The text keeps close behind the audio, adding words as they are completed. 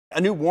A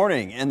new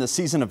warning in the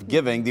season of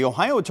giving. The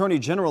Ohio Attorney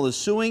General is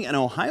suing an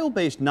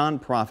Ohio-based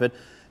nonprofit.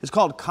 It's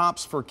called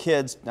Cops for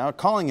Kids, now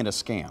calling it a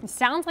scam.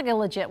 Sounds like a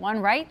legit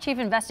one, right? Chief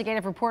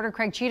investigative reporter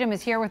Craig Cheatham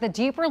is here with a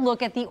deeper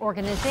look at the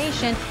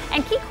organization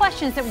and key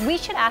questions that we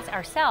should ask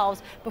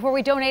ourselves before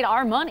we donate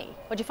our money.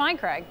 What'd you find,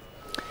 Craig?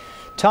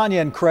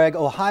 Tanya and Craig,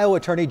 Ohio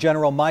Attorney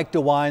General Mike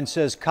DeWine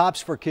says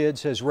Cops for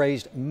Kids has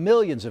raised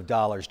millions of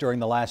dollars during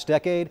the last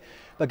decade,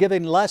 but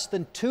giving less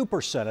than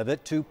 2% of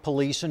it to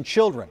police and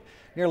children.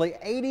 Nearly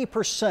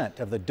 80%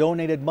 of the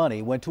donated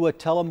money went to a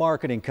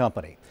telemarketing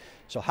company.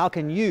 So how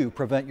can you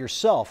prevent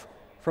yourself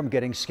from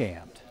getting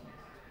scammed?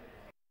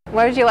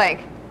 What did you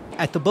like?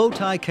 At the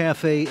Bowtie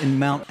Cafe in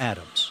Mount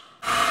Adams,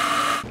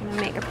 I'm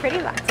gonna make a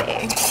pretty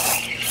latte.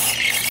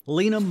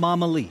 Lena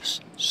Mamalise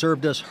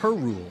served us her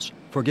rules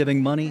for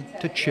giving money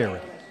to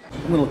charity.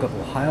 I'm going to look up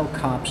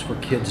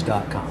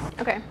OhioCopsForKids.com.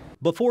 Okay.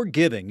 Before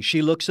giving,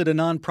 she looks at a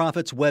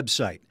nonprofit's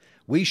website.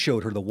 We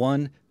showed her the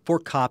one for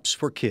Cops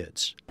for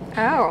Kids.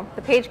 Oh,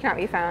 the page cannot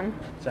be found.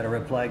 Is that a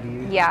red flag to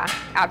you? Yeah,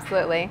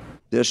 absolutely.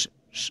 This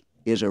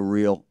is a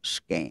real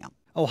scam.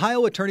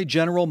 Ohio Attorney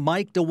General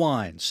Mike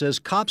DeWine says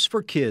Cops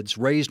for Kids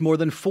raised more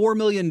than $4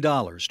 million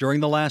during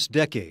the last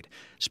decade,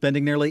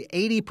 spending nearly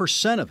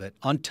 80% of it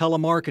on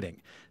telemarketing,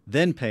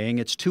 then paying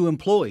its 2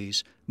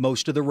 employees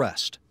most of the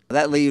rest.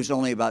 That leaves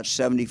only about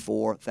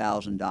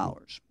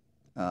 $74,000,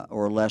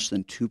 or less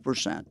than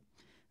 2%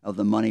 of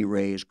the money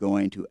raised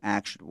going to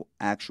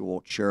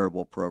actual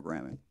charitable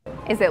programming.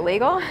 Is it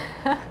legal?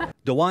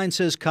 DeWine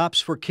says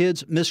Cops for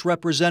Kids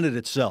misrepresented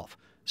itself,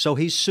 so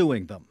he's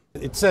suing them.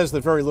 It says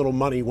that very little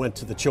money went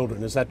to the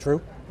children. Is that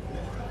true?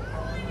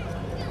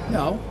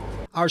 No.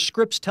 Our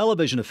Scripps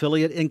television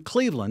affiliate in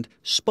Cleveland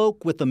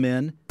spoke with the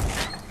men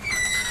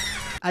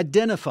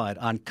identified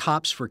on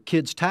Cops for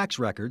Kids tax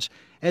records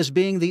as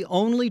being the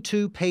only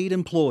 2 paid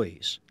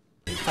employees.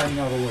 I'm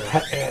not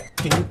aware.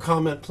 Can you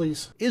comment,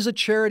 please? Is a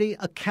charity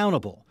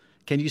accountable?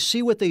 Can you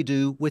see what they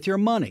do with your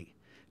money?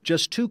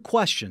 Just 2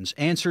 questions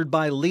answered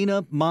by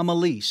Lena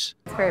Mamalise.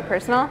 It's very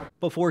personal.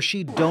 Before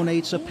she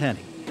donates a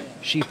penny,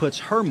 she puts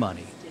her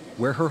money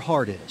where her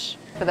heart is.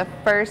 For the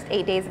first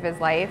 8 days of his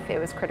life, it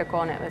was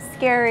critical and it was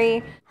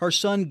scary. Her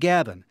son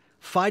Gavin,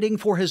 fighting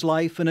for his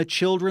life in a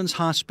children's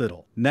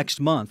hospital. Next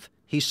month,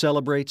 he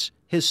celebrates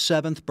his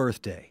 7th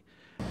birthday.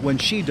 When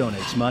she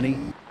donates money,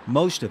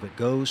 most of it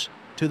goes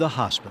to the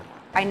hospital.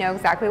 I know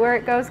exactly where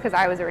it goes because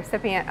I was a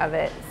recipient of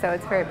it, so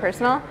it's very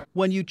personal.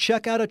 When you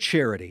check out a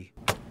charity,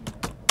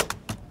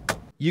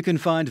 you can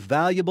find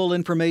valuable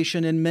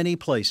information in many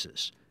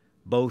places,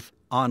 both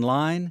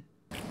online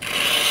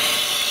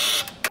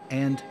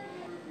and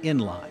in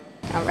line.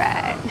 All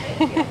right.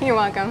 You're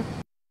welcome.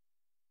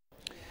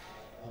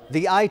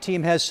 The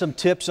I-Team has some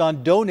tips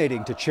on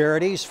donating to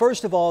charities.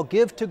 First of all,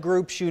 give to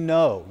groups you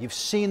know. You've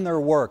seen their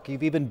work.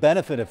 You've even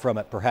benefited from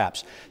it,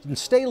 perhaps. And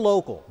stay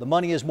local. The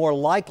money is more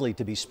likely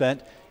to be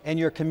spent in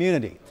your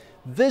community.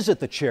 Visit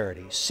the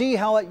charity, see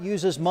how it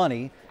uses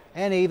money,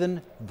 and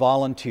even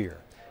volunteer.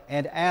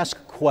 And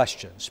ask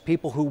questions.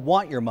 People who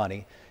want your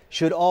money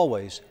should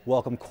always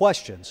welcome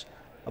questions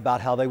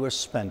about how they will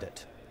spend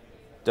it.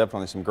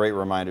 Definitely some great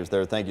reminders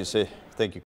there. Thank you, Thank you.